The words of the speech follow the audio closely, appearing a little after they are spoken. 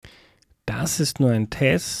Das ist nur ein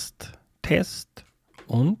Test. Test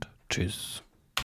und tschüss.